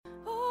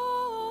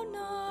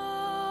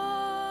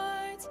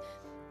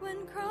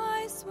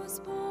Jesus was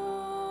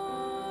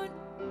born.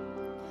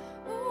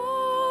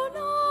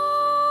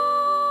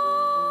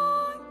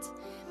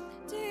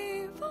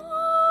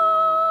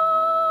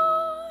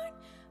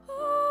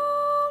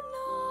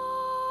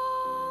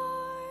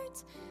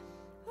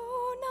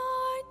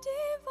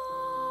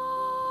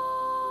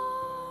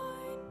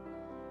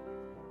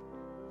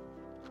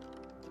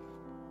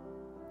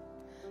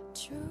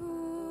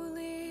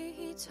 Truly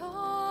he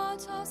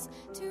taught us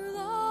to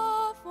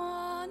love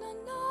one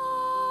another.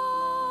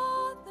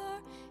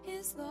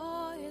 His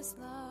law is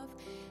love,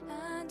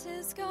 and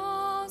his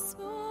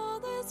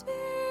gospel is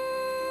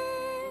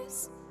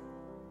peace.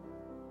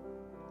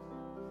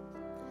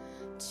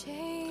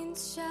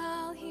 Chains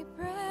shall he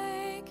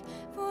break,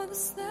 for the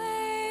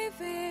slave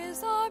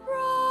is our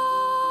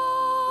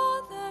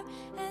brother,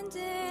 and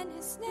in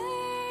his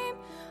name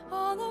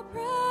all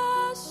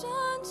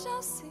oppression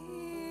shall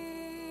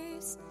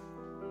cease.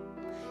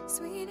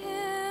 Sweet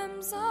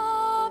hymns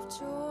of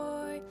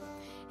joy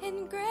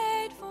in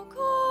grateful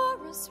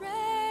chorus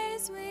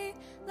raise we,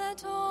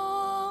 let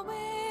all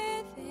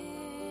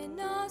within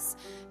us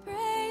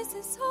praise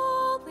his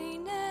holy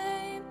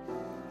name.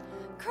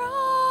 Christ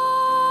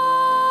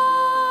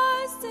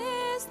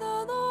is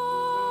the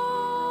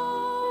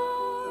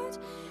Lord.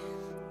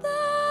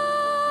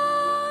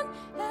 Then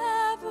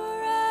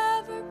ever,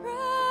 ever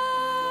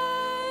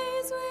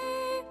praise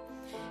we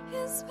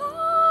his power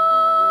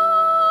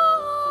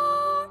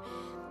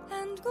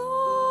and glory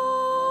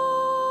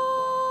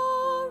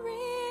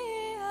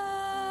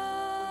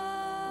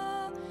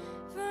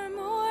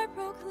evermore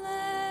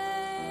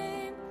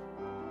proclaim.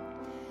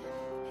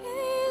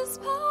 His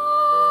power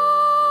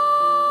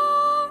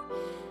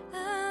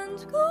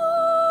and glory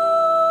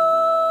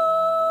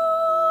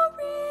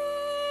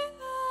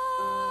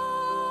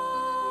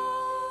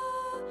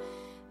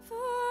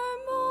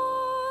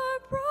evermore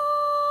proclaim.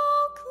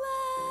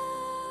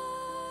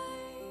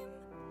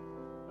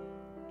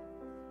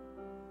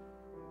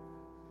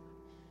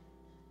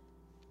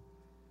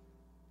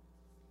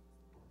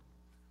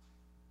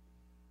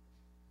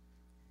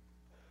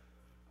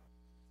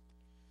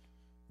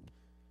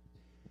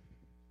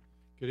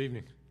 Good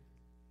evening.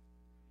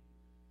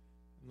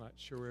 I'm not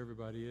sure where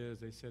everybody is.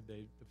 They said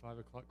the 5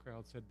 o'clock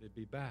crowd said they'd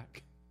be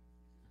back.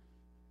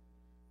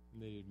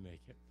 And they didn't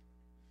make it.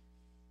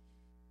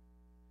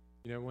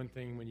 You know, one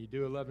thing, when you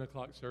do 11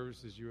 o'clock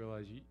services, you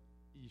realize you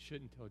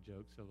shouldn't tell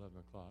jokes at 11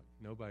 o'clock.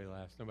 Nobody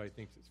laughs. Nobody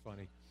thinks it's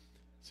funny.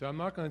 So I'm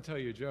not going to tell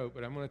you a joke,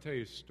 but I'm going to tell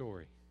you a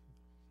story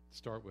to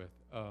start with.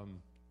 Do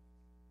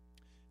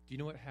you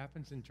know what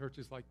happens in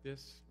churches like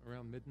this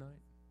around midnight?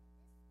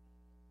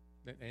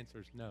 The answer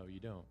is no, you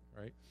don't,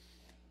 right?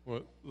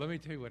 Well, let me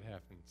tell you what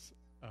happens.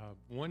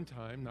 One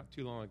time, not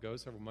too long ago,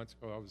 several months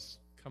ago, I was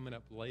coming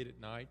up late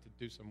at night to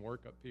do some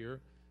work up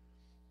here,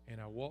 and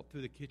I walked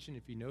through the kitchen,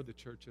 if you know the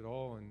church at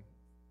all, and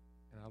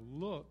I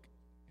look,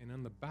 and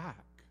on the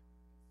back,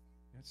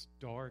 it's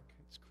dark,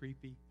 it's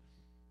creepy,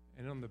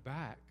 and on the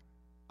back,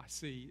 I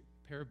see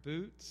a pair of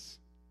boots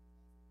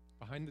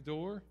behind the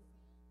door,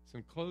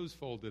 some clothes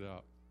folded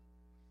up,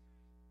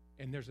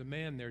 and there's a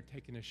man there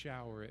taking a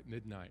shower at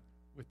midnight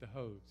with the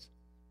hose.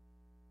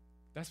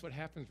 That's what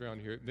happens around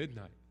here at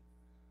midnight.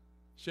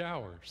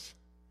 Showers.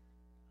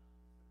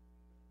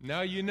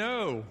 Now you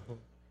know.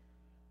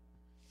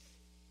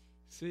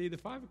 See, the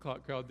 5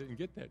 o'clock crowd didn't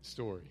get that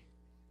story,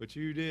 but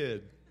you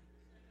did.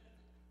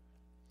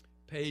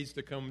 Pays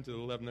to come to the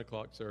 11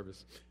 o'clock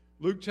service.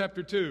 Luke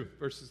chapter 2,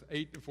 verses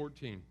 8 to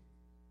 14.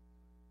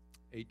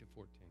 8 to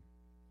 14.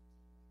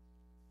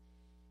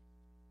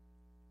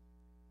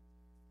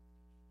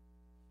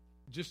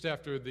 Just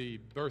after the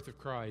birth of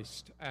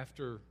Christ,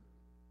 after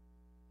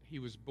he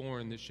was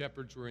born, the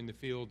shepherds were in the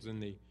fields,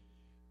 and the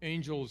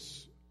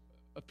angels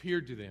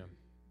appeared to them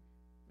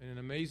in an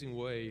amazing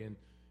way, and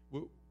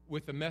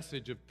with a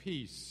message of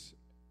peace.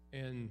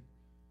 And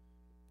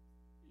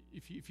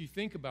if you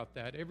think about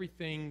that,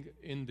 everything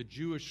in the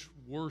Jewish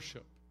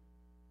worship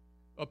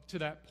up to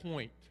that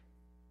point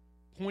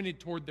pointed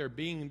toward there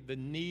being the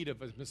need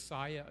of a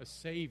Messiah, a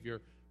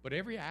Savior, but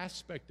every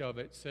aspect of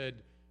it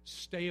said,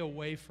 stay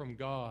away from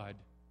God.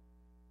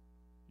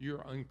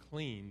 You're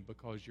unclean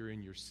because you're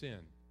in your sin.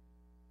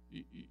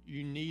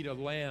 You need a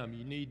lamb.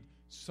 You need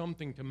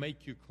something to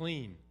make you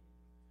clean.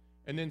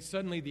 And then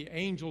suddenly the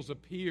angels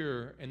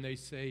appear and they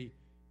say,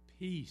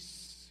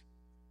 peace.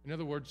 In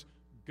other words,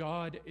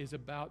 God is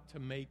about to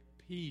make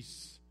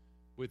peace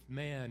with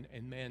man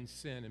and man's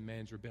sin and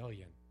man's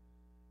rebellion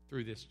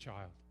through this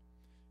child.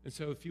 And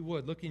so if you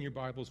would, look in your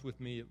Bibles with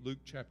me at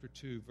Luke chapter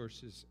 2,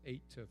 verses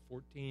 8 to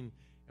 14.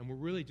 And we're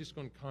really just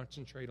going to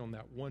concentrate on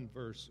that one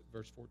verse,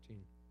 verse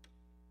 14.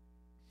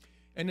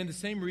 And in the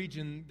same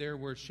region, there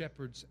were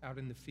shepherds out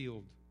in the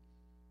field,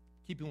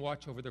 keeping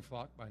watch over their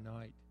flock by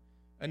night.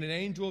 And an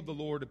angel of the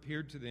Lord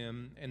appeared to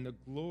them, and the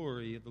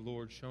glory of the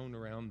Lord shone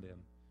around them.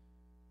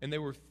 And they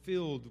were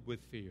filled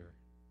with fear.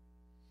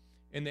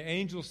 And the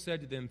angel said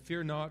to them,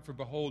 fear not, for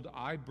behold,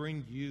 I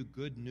bring you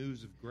good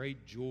news of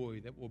great joy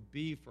that will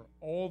be for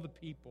all the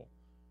people.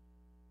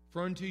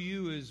 For unto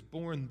you is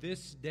born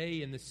this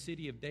day in the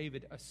city of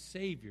David a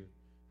Savior,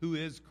 who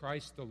is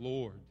Christ the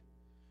Lord.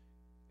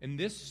 And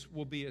this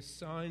will be a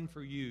sign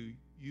for you.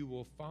 You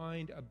will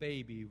find a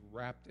baby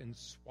wrapped in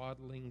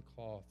swaddling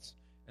cloths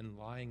and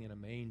lying in a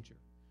manger."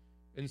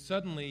 And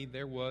suddenly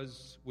there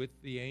was with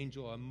the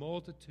angel a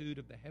multitude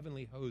of the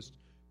heavenly host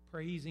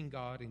praising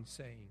God and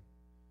saying,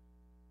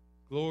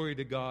 "Glory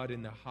to God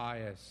in the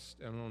highest,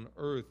 and on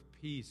earth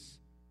peace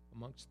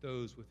amongst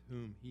those with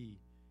whom he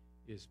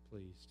is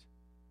pleased."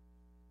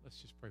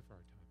 Let's just pray for our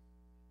time.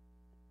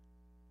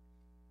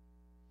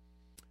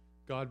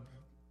 God,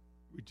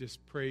 we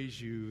just praise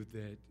you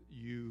that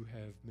you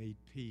have made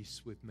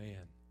peace with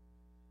man.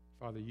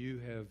 Father, you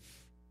have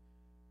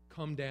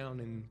come down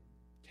and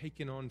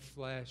taken on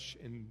flesh,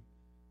 and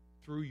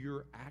through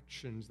your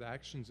actions, the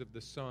actions of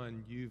the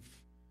Son, you've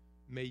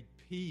made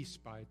peace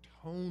by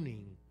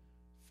atoning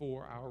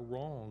for our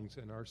wrongs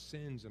and our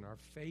sins and our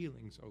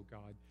failings, oh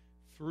God,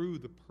 through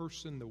the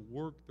person, the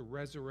work, the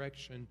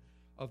resurrection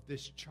of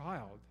this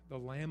child, the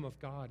Lamb of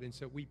God. And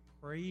so we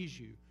praise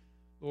you,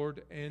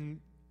 Lord, and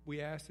we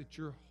ask that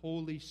your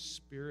Holy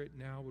Spirit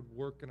now would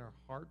work in our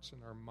hearts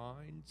and our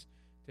minds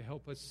to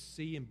help us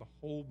see and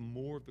behold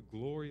more of the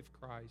glory of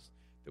Christ,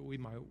 that we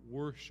might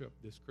worship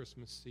this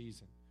Christmas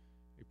season.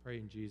 We pray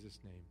in Jesus'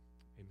 name.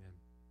 Amen.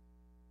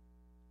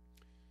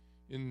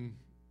 In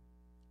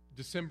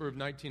December of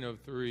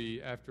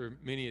 1903, after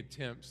many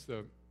attempts,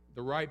 the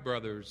Wright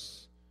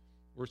brothers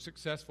were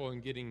successful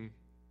in getting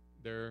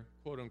their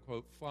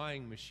quote-unquote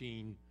flying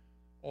machine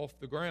off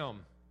the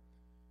ground.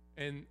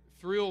 And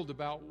thrilled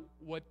about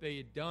what they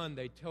had done,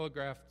 they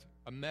telegraphed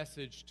a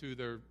message to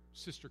their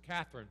sister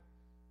Catherine.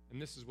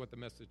 And this is what the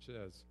message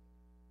says: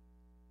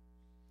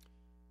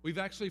 "We've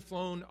actually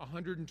flown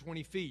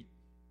 120 feet.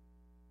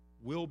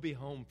 We'll be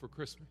home for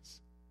Christmas."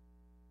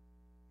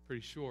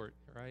 Pretty short,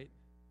 right?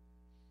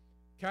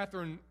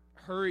 Catherine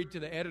hurried to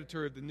the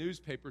editor of the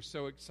newspaper,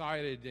 so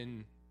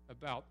excited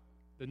about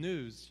the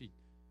news. She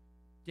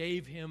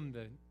gave him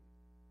the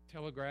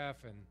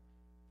telegraph, and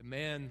the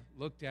man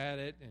looked at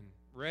it and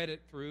read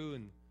it through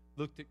and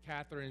looked at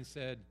Catherine and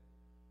said,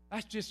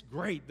 "That's just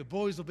great. The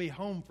boys will be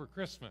home for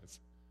Christmas."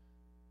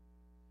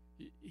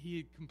 He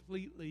had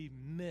completely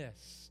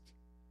missed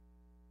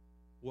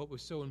what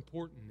was so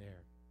important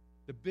there,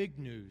 the big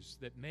news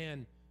that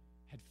man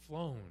had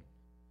flown.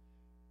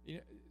 You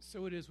know,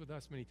 so it is with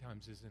us many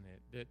times, isn't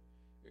it? That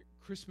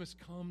Christmas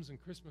comes and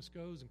Christmas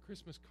goes, and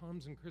Christmas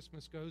comes and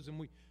Christmas goes, and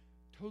we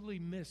totally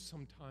miss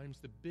sometimes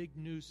the big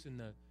news in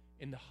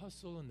the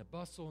hustle and the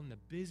bustle and the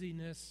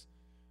busyness.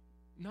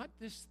 Not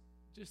this,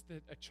 just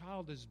that a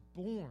child is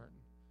born,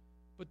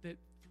 but that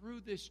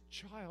through this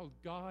child,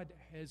 God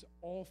has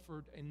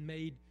offered and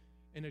made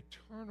an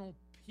eternal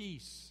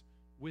peace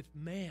with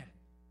man.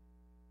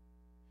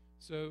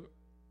 So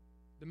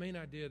the main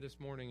idea this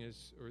morning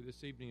is, or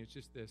this evening, is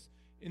just this: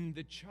 in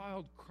the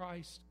child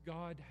Christ,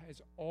 God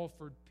has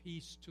offered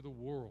peace to the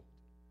world.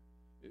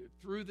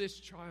 Through this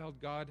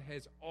child, God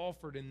has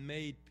offered and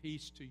made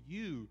peace to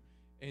you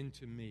and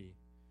to me.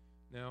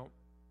 Now,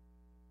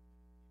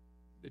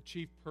 the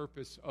chief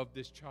purpose of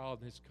this child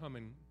and his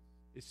coming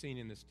is seen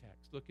in this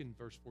text. Look in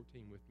verse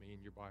 14 with me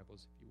in your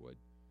Bibles, if you would.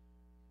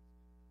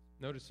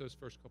 Notice those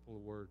first couple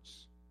of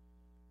words.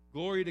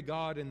 Glory to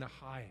God in the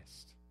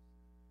highest.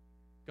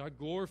 God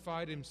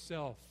glorified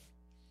himself.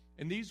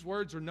 And these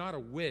words are not a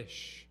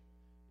wish.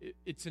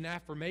 It's an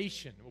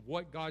affirmation of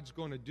what God's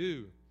going to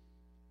do.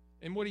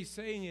 And what he's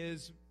saying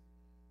is,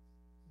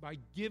 by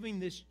giving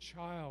this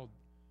child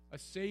a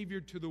Savior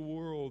to the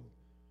world,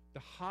 the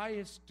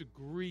highest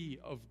degree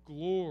of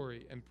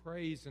glory and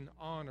praise and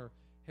honor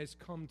has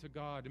come to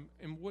God.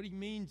 And what he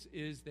means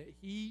is that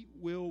he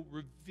will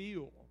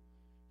reveal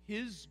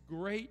his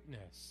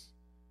greatness,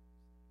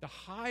 the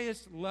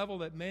highest level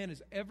that man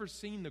has ever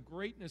seen, the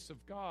greatness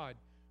of God,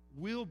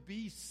 will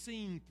be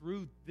seen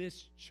through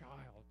this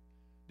child.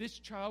 This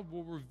child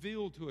will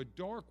reveal to a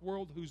dark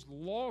world who's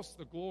lost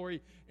the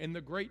glory and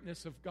the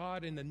greatness of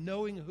God, and the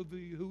knowing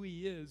who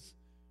he is,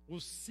 will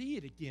see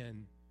it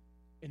again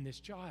in this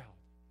child.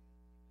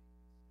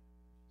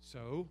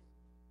 So,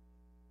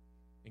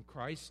 in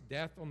Christ's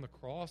death on the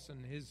cross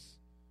and his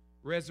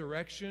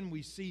resurrection,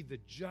 we see the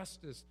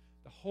justice,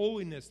 the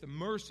holiness, the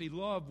mercy,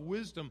 love,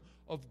 wisdom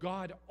of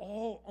God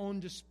all on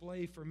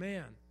display for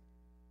man.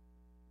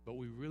 But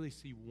we really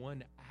see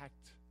one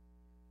act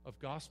of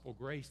gospel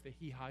grace that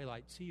he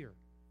highlights here.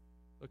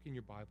 Look in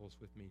your Bibles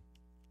with me.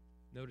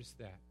 Notice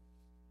that.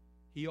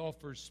 He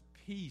offers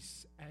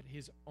peace at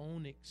his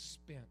own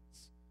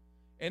expense.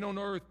 And on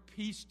earth,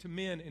 peace to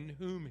men in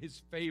whom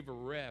his favor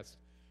rests.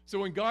 So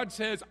when God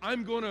says,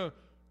 I'm going to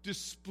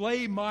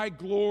display my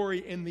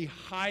glory in the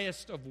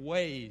highest of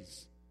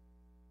ways,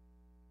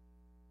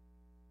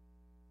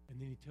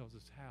 and then he tells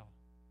us how.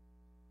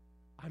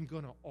 I'm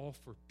going to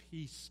offer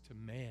peace to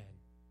man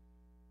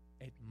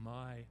at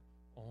my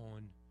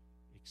own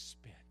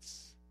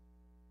expense.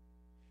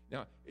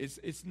 Now,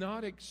 it's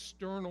not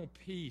external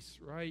peace,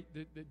 right?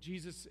 That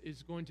Jesus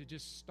is going to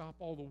just stop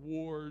all the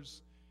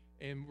wars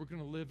and we're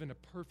going to live in a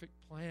perfect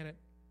planet.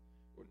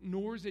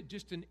 Nor is it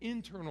just an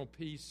internal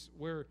peace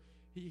where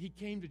He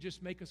came to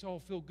just make us all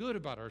feel good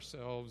about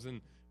ourselves,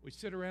 and we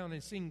sit around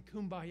and sing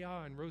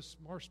Kumbaya and roast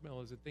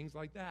marshmallows and things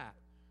like that.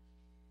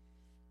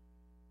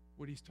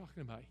 What he's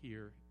talking about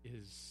here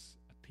is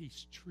a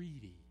peace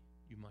treaty,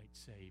 you might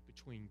say,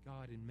 between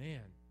God and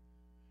man.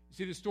 You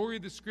see, the story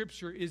of the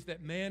Scripture is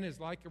that man is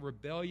like a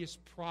rebellious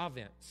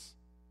province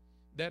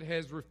that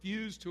has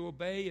refused to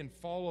obey and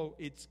follow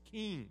its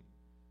king.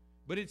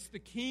 But it's the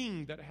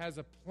king that has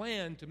a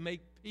plan to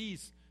make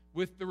peace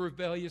with the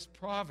rebellious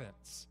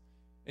province,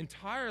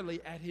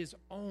 entirely at his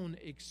own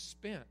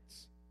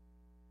expense.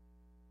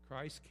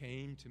 Christ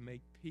came to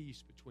make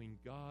peace between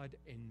God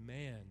and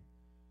man.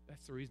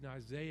 That's the reason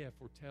Isaiah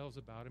foretells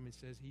about him and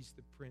says he's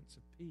the Prince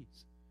of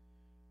Peace.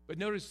 But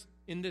notice,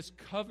 in this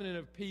covenant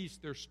of peace,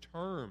 there's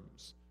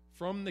terms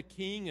from the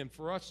king and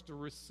for us to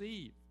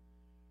receive.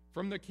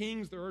 From the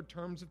kings, there are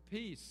terms of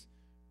peace.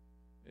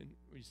 And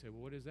you say,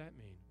 well, what does that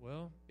mean?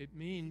 Well, it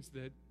means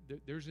that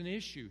there's an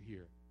issue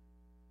here.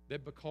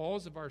 That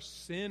because of our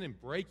sin and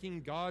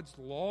breaking God's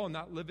law and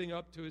not living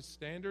up to his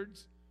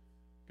standards,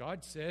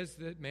 God says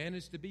that man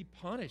is to be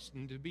punished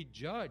and to be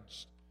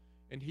judged.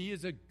 And he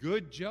is a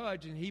good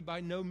judge, and he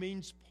by no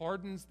means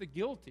pardons the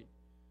guilty.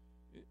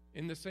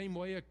 In the same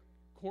way a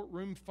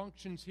courtroom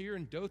functions here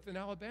in Dothan,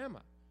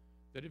 Alabama.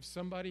 That if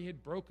somebody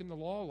had broken the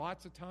law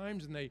lots of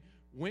times and they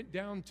went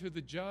down to the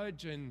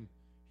judge and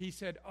he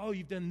said, oh,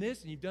 you've done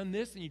this, and you've done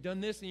this, and you've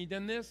done this, and you've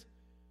done this.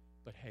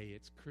 But hey,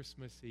 it's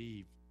Christmas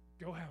Eve.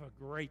 Go have a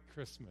great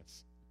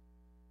Christmas.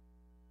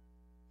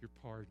 You're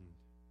pardoned.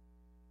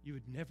 You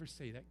would never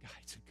say that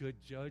guy's a good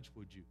judge,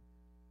 would you?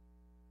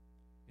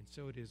 And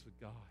so it is with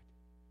God.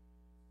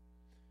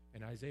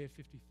 And Isaiah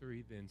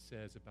 53 then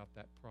says about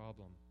that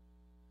problem,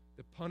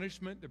 the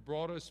punishment that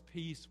brought us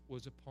peace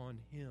was upon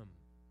him,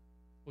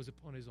 was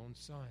upon his own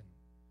Son.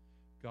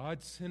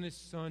 God sent his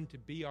Son to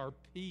be our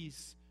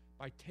peace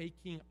by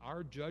taking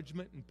our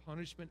judgment and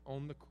punishment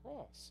on the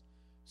cross,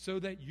 so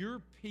that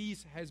your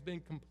peace has been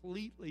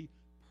completely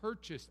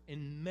purchased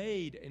and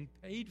made and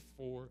paid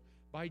for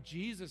by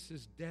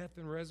Jesus' death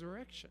and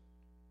resurrection.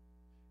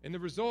 And the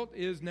result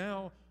is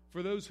now,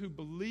 for those who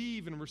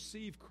believe and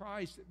receive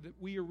Christ, that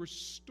we are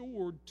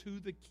restored to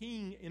the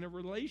King in a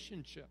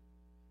relationship.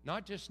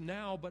 Not just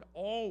now, but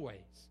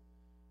always.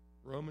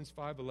 Romans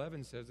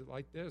 5:11 says it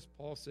like this.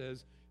 Paul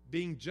says,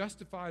 being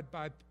justified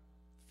by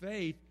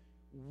faith,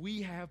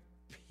 we have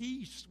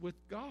peace with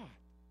God.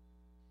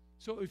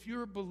 So if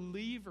you're a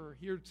believer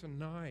here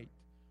tonight,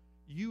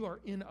 you are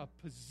in a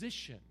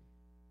position.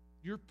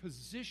 Your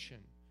position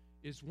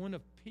is one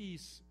of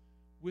peace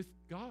with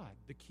God,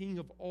 the King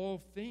of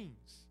all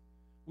things.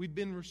 We've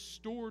been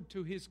restored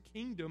to his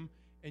kingdom,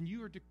 and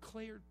you are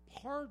declared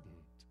pardoned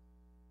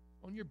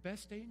on your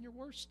best day and your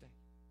worst day.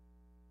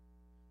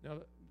 Now,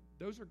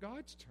 those are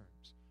God's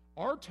terms.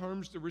 Our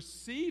terms to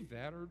receive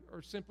that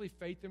are simply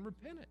faith and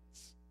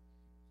repentance.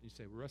 You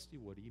say, Rusty,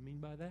 what do you mean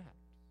by that?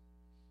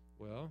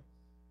 Well,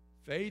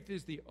 faith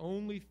is the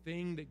only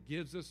thing that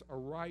gives us a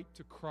right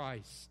to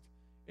Christ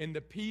and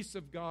the peace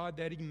of God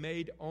that he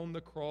made on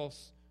the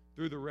cross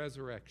through the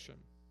resurrection.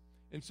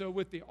 And so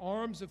with the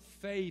arms of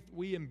faith,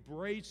 we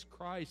embrace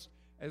Christ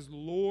as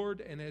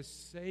Lord and as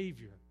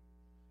Savior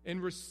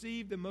and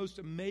receive the most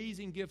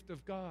amazing gift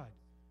of God,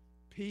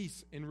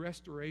 peace and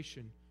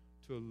restoration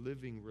to a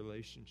living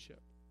relationship.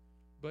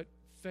 But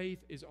faith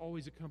is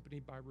always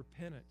accompanied by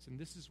repentance, and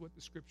this is what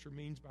the Scripture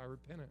means by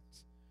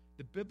repentance.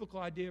 The biblical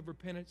idea of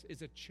repentance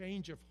is a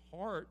change of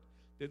heart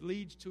that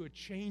leads to a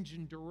change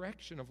in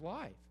direction of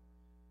life.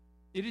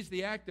 It is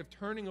the act of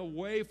turning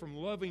away from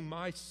loving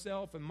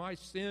myself and my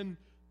sin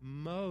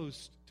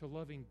most to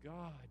loving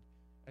God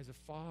as a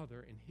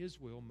father and his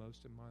will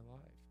most in my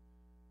life.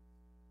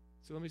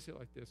 So let me say it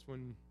like this.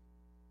 When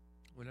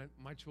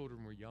my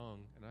children were young,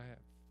 and I have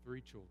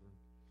 3 children,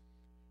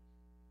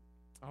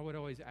 I would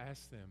always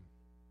ask them,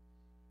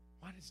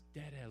 why does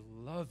Dada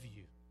love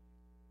you?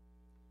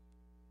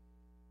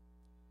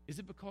 Is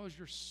it because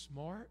you're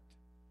smart?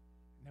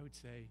 And they would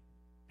say,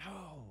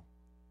 no.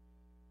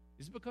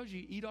 Is it because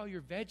you eat all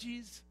your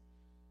veggies?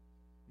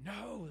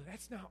 No,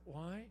 that's not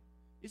why.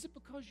 Is it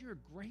because you're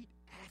a great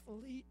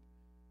athlete?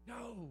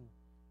 No.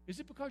 Is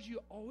it because you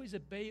always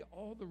obey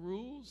all the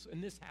rules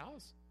in this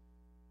house?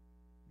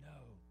 No.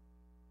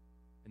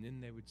 And then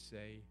they would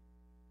say,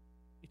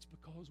 it's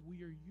because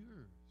we are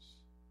yours.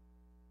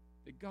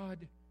 That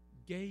God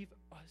gave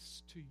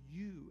us to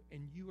you,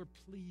 and you are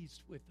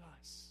pleased with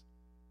us.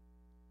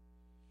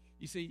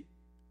 You see,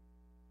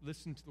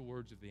 listen to the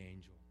words of the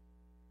angel.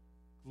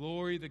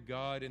 Glory to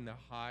God in the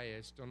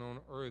highest, and on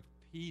earth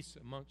peace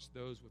amongst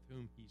those with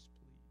whom he's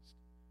pleased.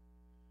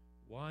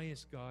 Why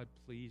is God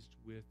pleased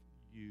with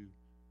you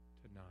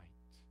tonight?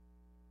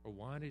 Or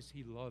why does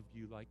he love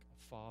you like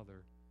a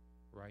father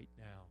right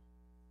now?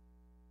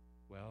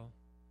 Well,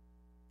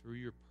 through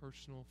your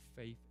personal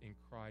faith in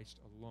Christ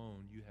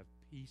alone, you have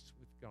peace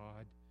with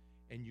God,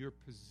 and your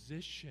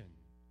position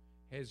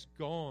has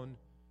gone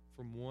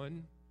from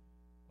one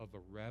of a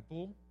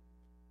rebel,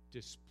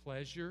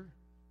 displeasure,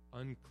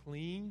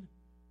 unclean,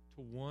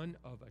 to one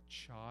of a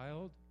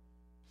child,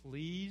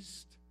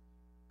 pleased,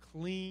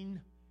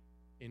 clean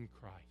in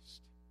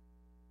Christ.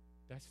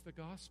 That's the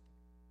gospel.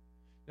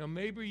 Now,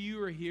 maybe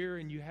you are here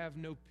and you have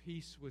no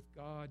peace with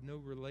God, no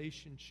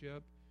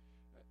relationship.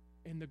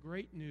 And the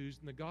great news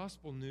and the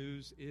gospel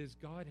news is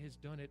God has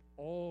done it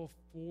all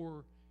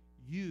for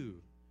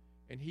you.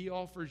 And he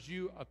offers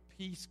you a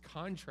peace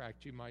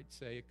contract, you might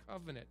say, a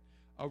covenant,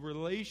 a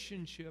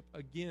relationship,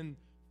 again,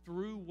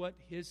 through what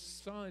his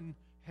Son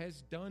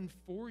has done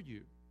for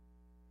you.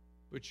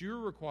 But you're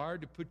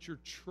required to put your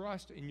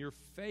trust and your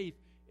faith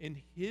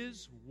in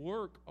his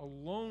work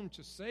alone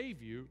to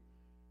save you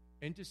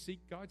and to seek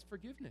God's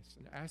forgiveness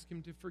and ask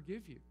him to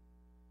forgive you.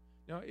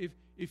 Now,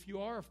 if you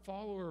are a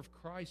follower of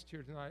Christ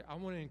here tonight, I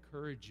want to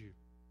encourage you.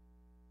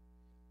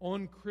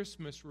 On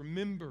Christmas,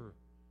 remember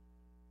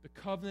the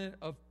covenant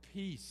of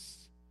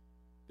peace,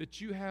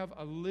 that you have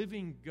a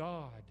living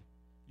God,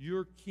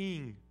 your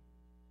King,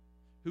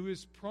 who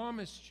has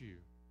promised you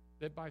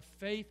that by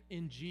faith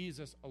in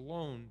Jesus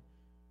alone,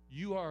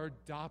 you are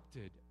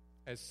adopted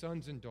as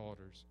sons and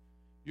daughters.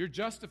 You're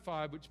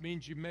justified, which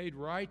means you're made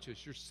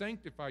righteous. You're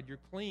sanctified. You're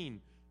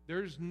clean.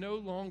 There's no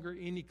longer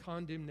any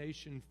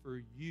condemnation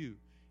for you.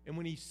 And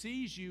when he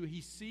sees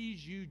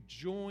you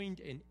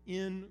joined and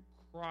in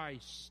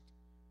Christ.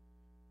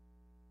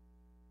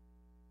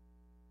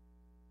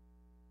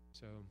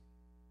 So,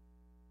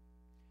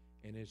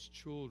 and as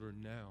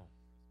children now,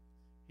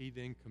 he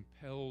then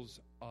compels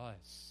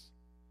us.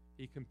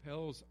 He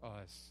compels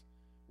us.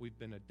 We've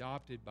been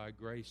adopted by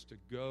grace to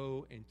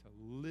go and to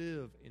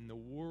live in the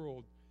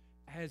world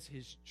as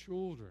his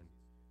children.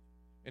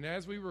 And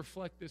as we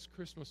reflect this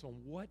Christmas on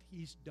what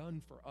he's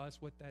done for us,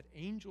 what that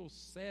angel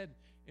said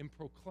and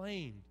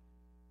proclaimed,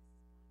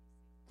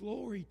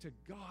 glory to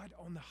God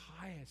on the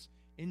highest,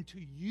 and to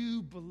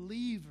you,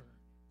 believer,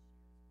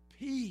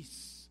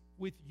 peace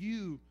with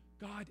you.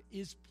 God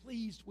is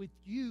pleased with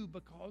you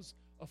because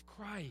of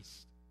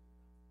Christ.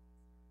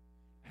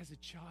 As a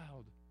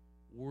child,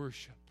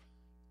 worship.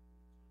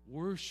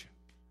 Worship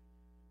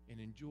and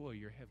enjoy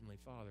your Heavenly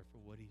Father for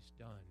what he's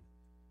done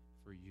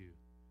for you.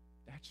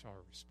 That's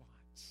our response.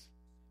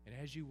 And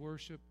as you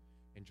worship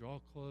and draw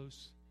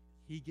close,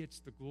 he gets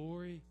the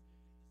glory,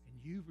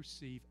 and you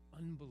receive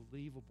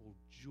unbelievable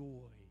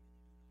joy,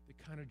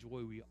 the kind of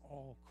joy we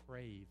all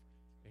crave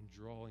in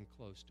drawing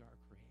close to our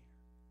Creator.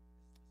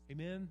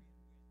 Amen?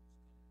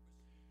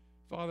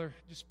 Father,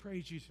 just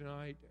praise you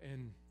tonight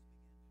and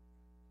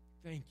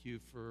thank you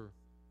for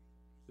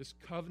this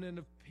covenant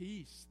of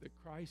peace that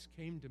Christ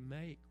came to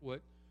make,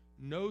 what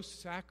no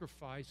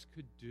sacrifice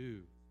could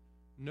do,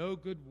 no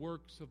good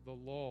works of the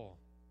law.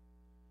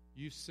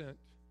 You sent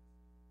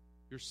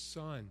your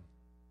Son,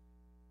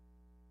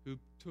 who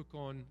took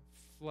on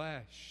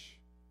flesh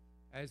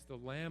as the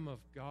Lamb of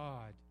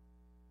God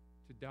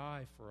to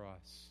die for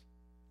us.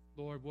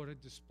 Lord, what a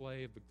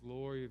display of the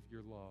glory of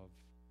your love.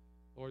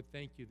 Lord,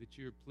 thank you that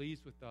you're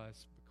pleased with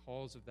us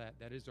because of that.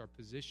 That is our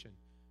position.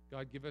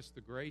 God, give us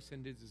the grace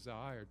and the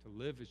desire to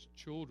live as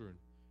children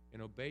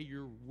and obey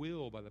your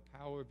will by the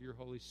power of your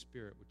Holy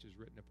Spirit, which is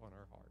written upon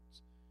our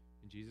hearts.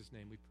 In Jesus'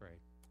 name we pray.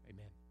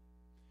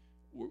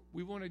 Amen.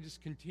 We want to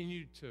just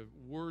continue to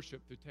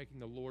worship through taking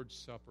the Lord's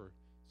Supper.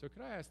 So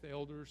could I ask the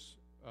elders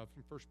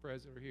from First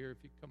Pres that are here if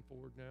you come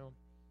forward now?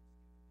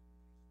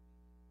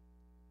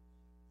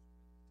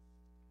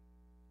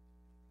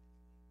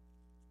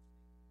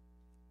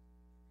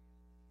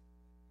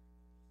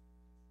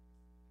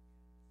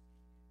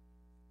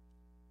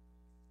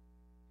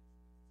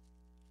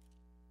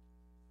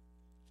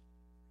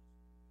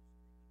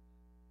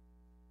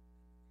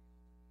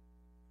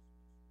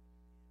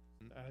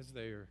 As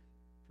they are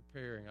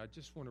preparing, I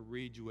just want to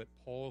read you what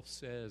Paul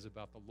says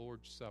about the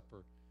Lord's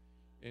Supper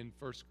in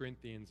 1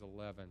 Corinthians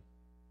 11.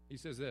 He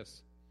says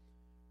this,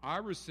 I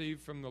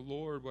received from the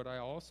Lord what I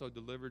also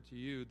delivered to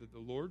you, that the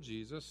Lord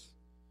Jesus,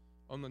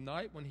 on the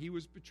night when he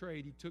was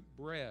betrayed, he took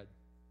bread.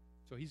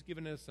 So he's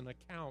given us an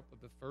account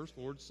of the first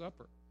Lord's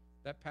Supper,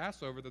 that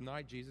Passover, the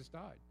night Jesus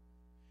died.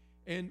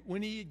 And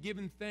when he had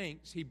given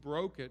thanks, he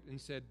broke it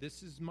and said,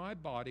 this is my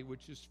body,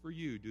 which is for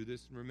you. Do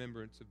this in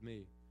remembrance of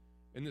me.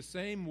 In the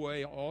same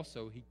way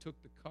also he took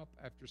the cup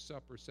after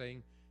supper,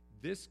 saying,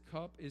 this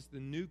cup is the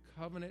new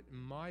covenant in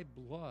my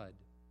blood.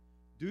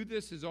 Do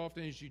this as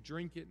often as you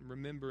drink it in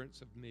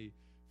remembrance of me.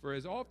 For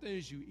as often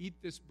as you eat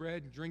this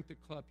bread and drink the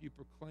cup, you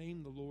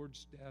proclaim the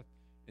Lord's death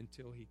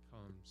until he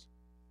comes.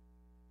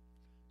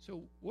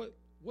 So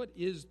what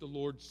is the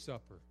Lord's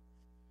Supper?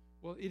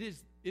 Well, it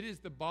is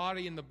the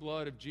body and the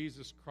blood of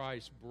Jesus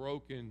Christ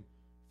broken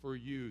for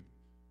you.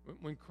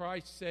 When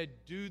Christ said,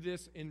 do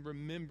this in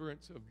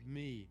remembrance of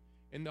me.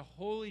 And the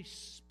Holy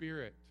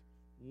Spirit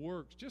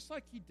works, just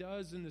like he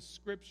does in the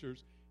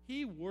Scriptures.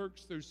 He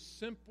works through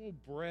simple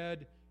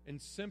bread and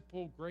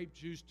simple grape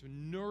juice to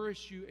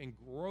nourish you and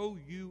grow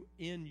you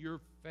in your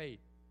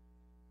faith.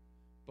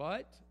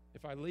 But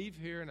if I leave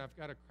here and I've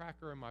got a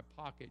cracker in my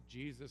pocket,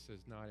 Jesus is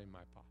not in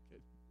my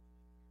pocket.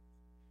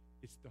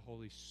 It's the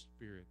Holy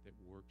Spirit that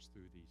works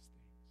through these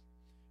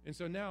things. And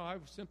so now I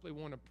simply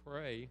want to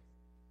pray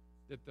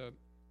that the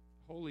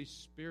Holy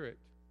Spirit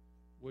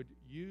would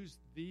use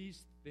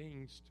these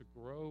things to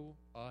grow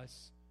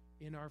us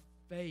in our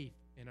faith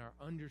and our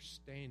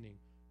understanding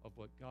of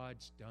what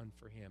God's done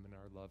for him and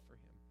our love for him.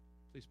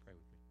 Please pray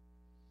with me.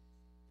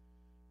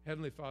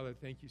 Heavenly Father,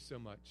 thank you so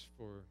much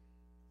for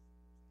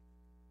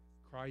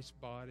Christ's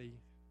body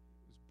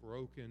was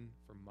broken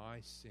for my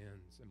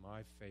sins and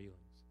my failings.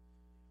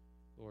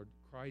 Lord,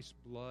 Christ's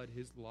blood,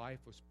 his life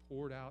was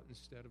poured out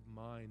instead of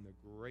mine, the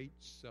great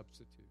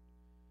substitute.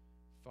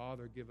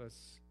 Father, give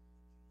us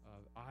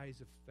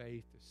eyes of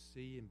faith to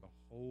see and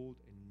behold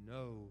and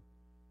know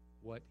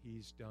what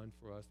he's done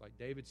for us. Like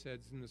David says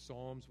in the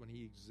Psalms, when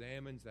he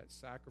examines that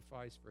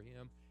sacrifice for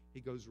him, he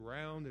goes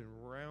round and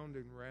round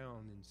and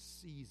round and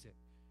sees it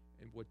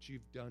and what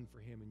you've done for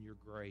him in your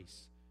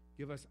grace.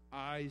 Give us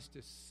eyes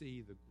to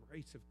see the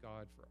grace of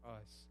God for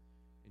us.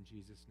 In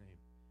Jesus' name,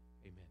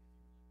 amen.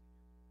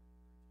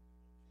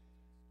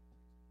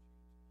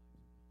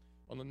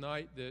 On the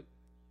night that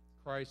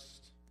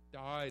Christ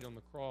died on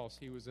the cross,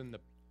 he was in the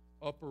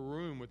upper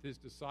room with his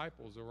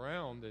disciples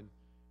around, and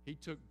he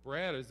took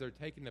bread as they're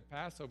taking the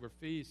Passover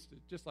feast,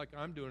 just like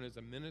I'm doing as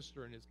a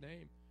minister in his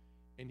name,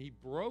 and he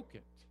broke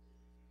it,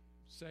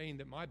 saying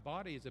that my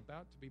body is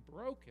about to be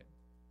broken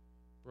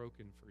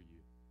for you.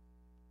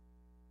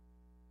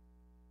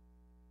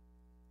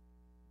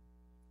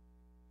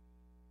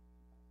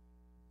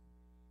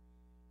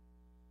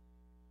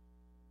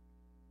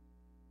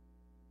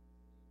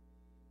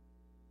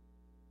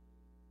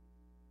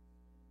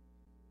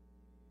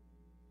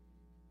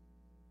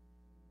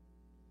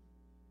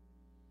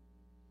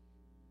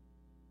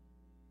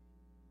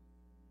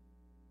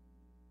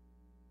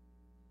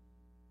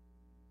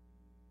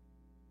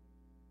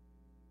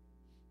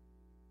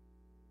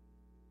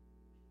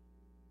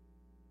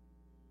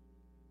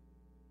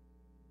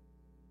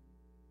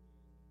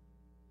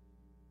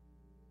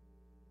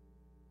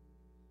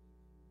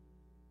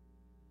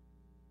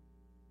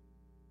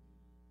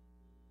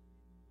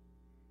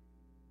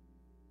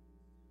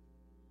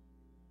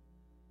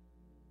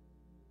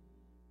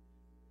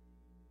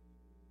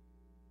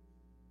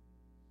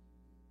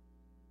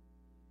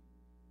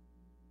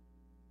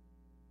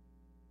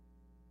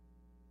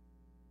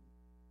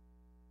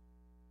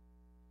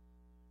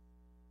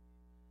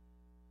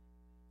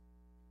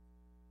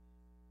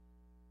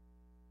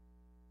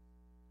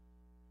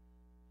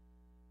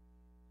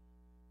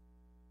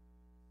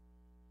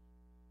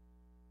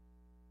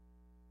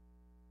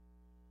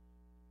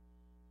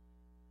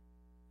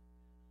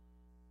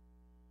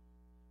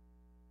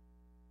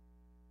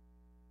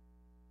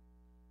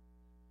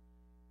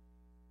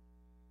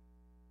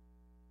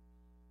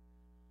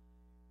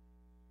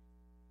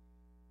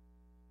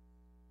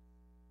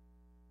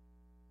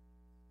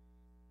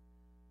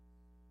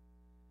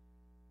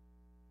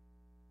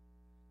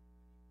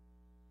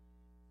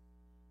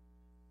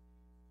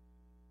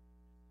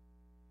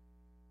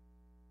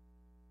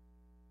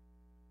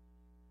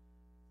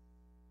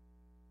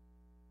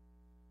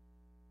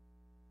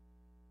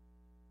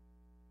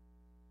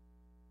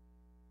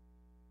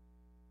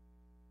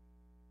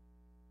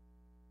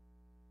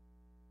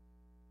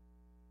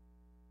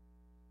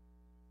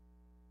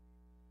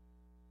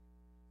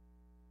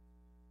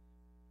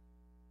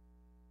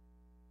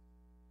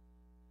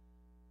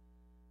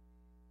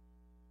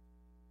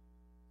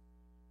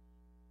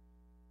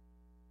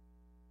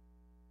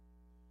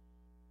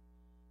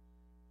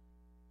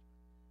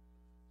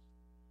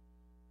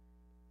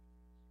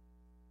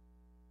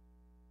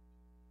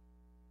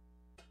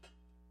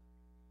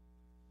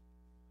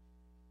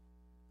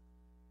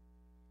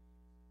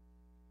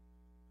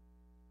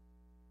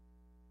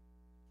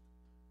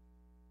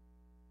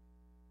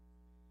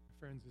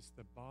 Friends, it's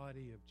the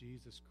body of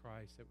Jesus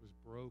Christ that was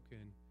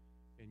broken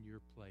in your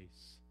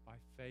place. By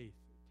faith,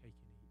 take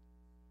and eat.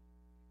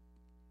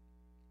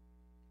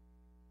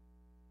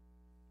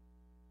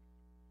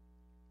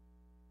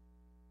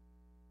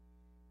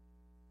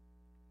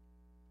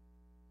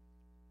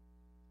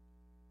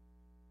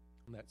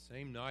 On that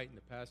same night in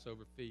the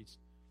Passover feast,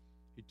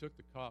 he took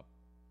the cup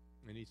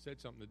and he said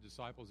something the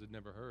disciples had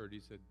never heard.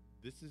 He said,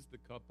 "This is the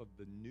cup of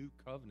the new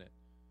covenant,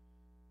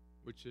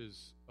 which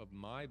is of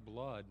my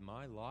blood,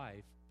 my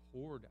life,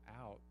 poured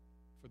out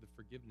for the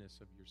forgiveness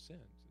of your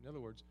sins." In other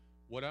words,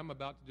 what I'm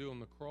about to do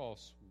on the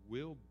cross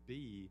will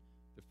be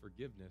the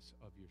forgiveness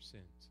of your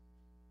sins.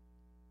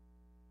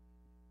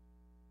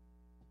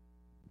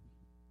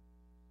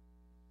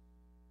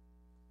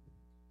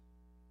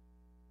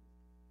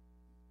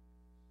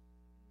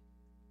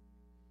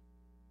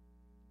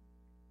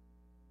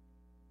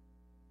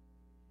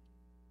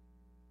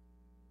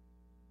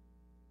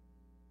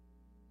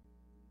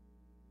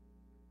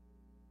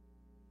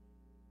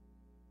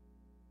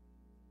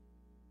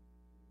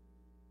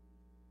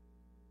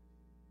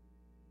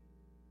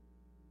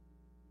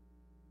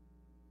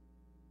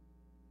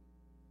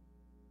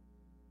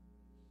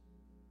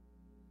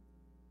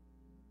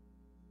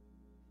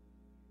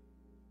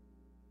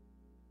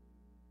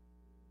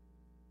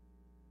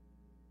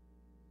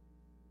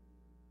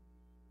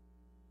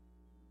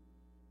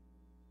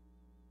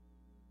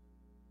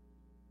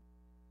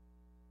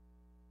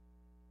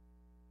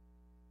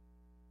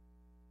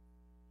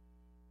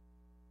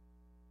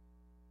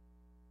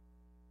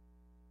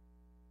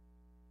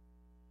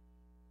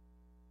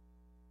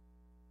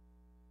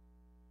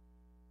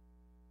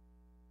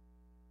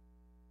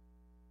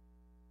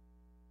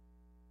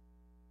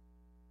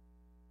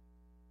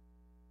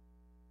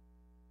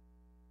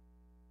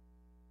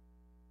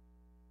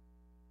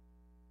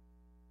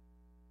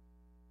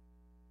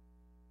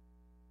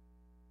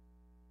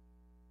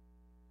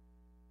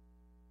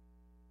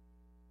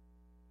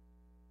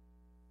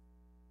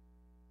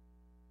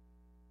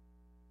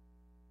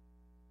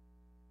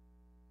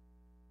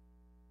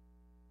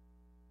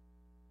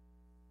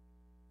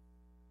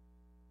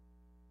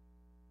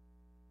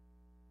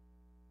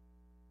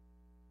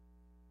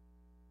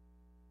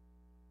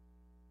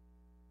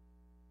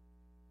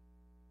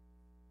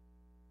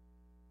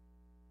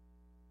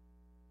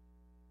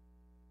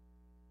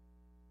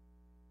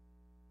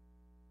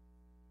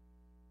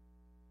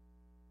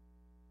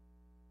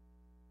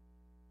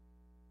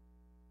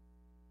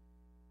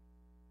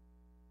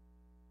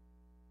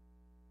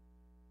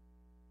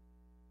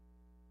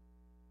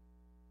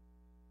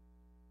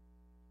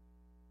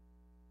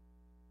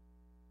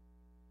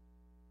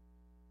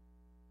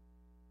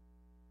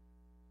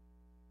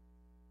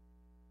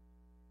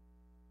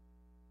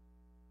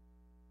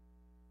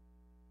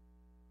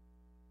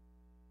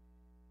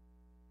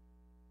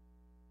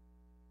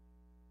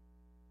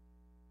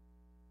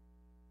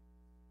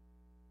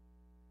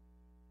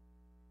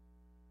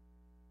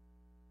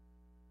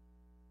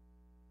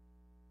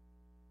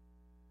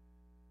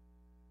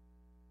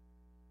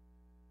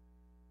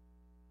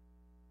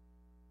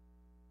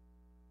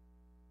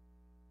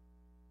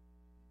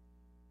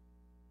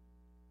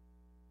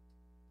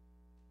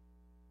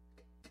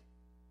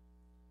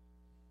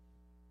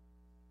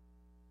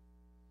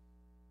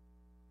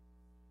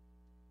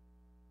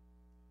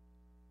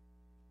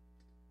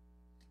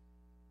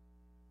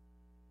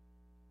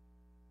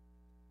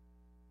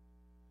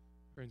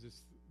 Friends,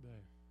 it's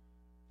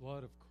the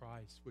blood of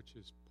Christ which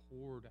is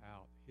poured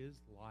out,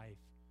 his life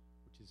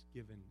which is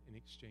given in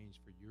exchange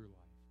for your life.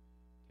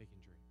 Take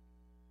and drink.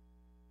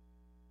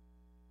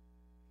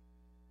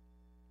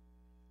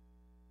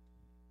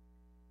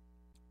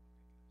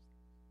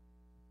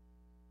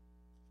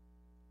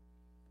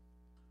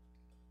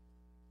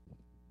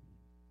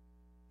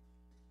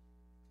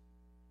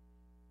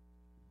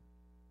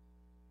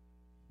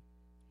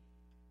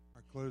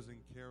 Our closing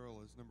carol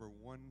is number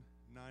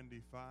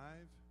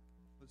 195.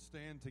 Let's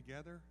stand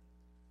together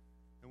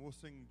and we'll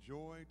sing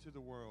Joy to the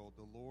World,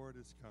 the Lord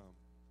is come.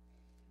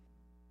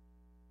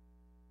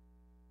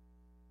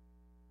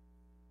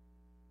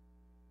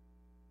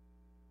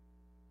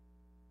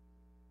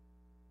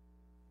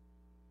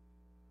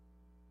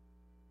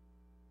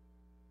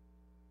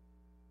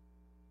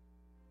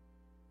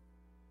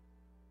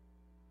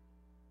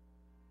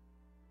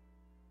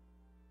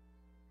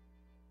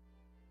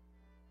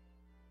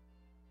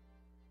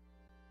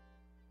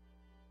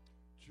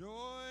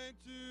 Joy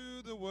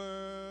to the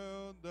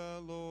world,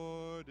 the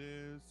Lord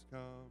is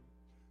come.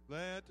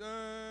 Let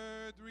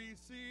earth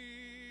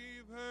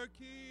receive her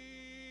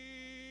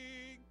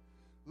King.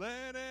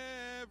 Let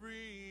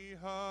every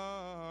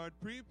heart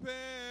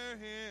prepare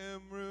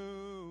him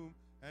room.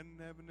 And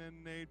heaven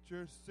and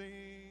nature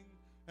sing,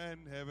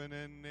 and heaven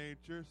and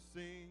nature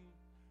sing,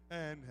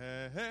 and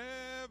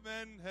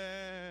heaven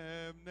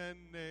and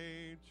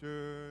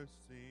nature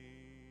sing.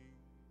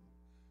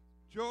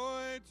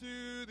 Joy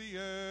to the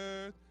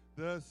earth,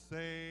 the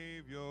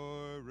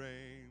Savior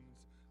reigns.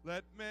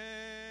 Let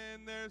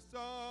men their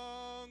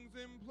songs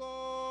employ,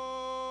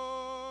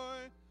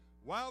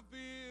 while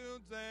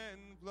fields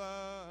and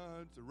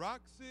floods,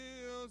 rocks,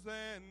 hills,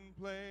 and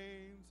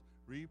plains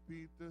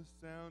repeat the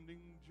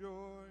sounding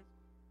joy,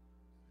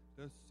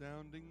 the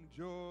sounding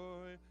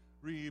joy.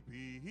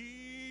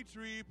 Repeats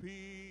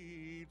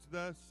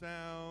the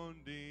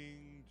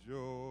sounding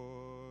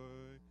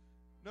joy.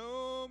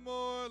 No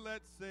more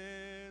let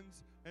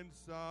sins and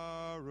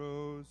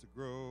sorrows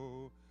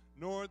grow,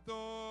 nor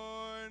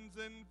thorns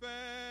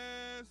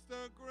infest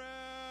the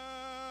ground.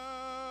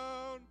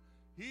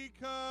 He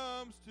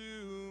comes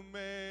to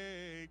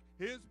make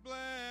his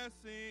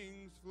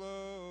blessings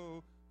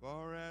flow,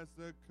 far as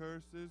the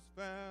curse is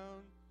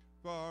found,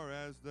 far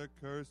as the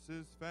curse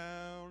is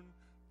found,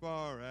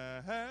 far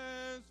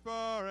as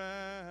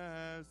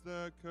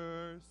the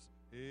curse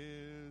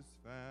is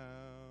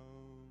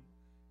found.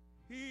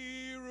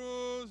 He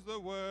rules the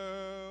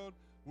world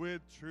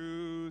with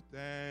truth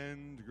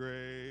and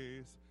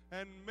grace,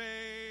 and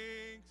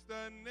makes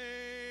the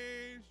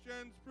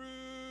nations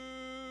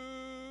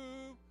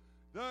prove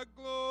the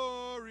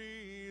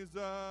glories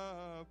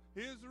of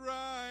his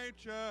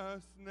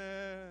righteousness,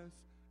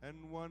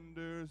 and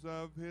wonders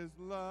of his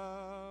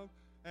love,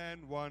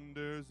 and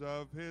wonders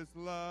of his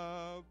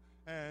love,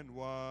 and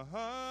wonders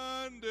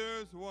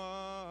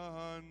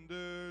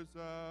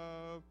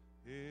of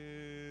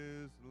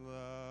his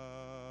love.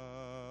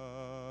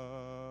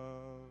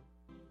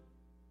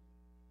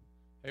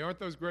 Hey, aren't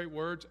those great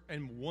words?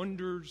 And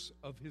wonders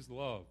of his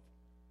love.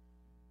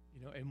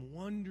 You know, and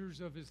wonders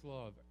of his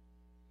love.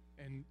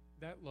 And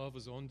that love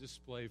was on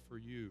display for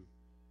you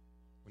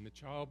when the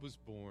child was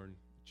born,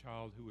 a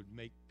child who would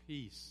make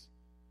peace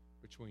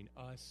between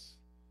us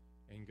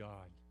and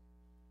God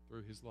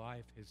through his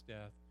life, his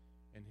death,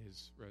 and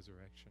his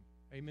resurrection.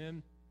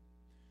 Amen.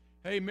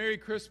 Hey, Merry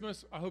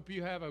Christmas. I hope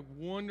you have a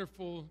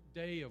wonderful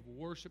day of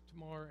worship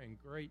tomorrow and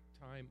great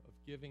time of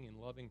giving and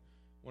loving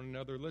one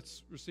another.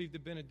 Let's receive the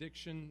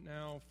benediction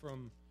now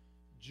from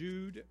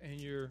Jude,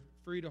 and you're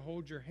free to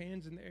hold your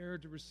hands in the air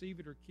to receive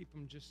it or keep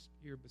them just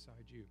here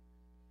beside you.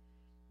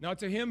 Now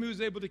to him who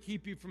is able to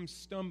keep you from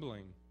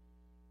stumbling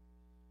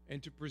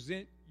and to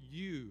present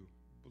you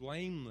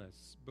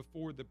blameless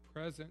before the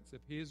presence of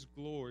his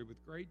glory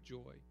with great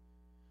joy,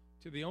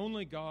 to the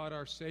only God,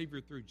 our Savior,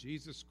 through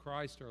Jesus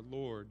Christ our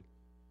Lord,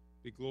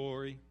 be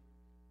glory,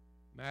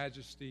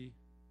 majesty,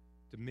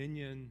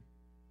 dominion,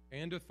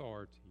 and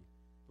authority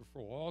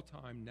for all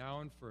time, now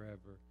and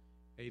forever.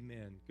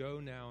 Amen. Go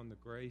now in the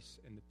grace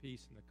and the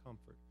peace and the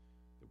comfort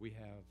that we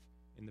have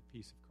in the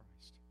peace of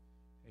Christ.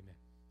 Amen.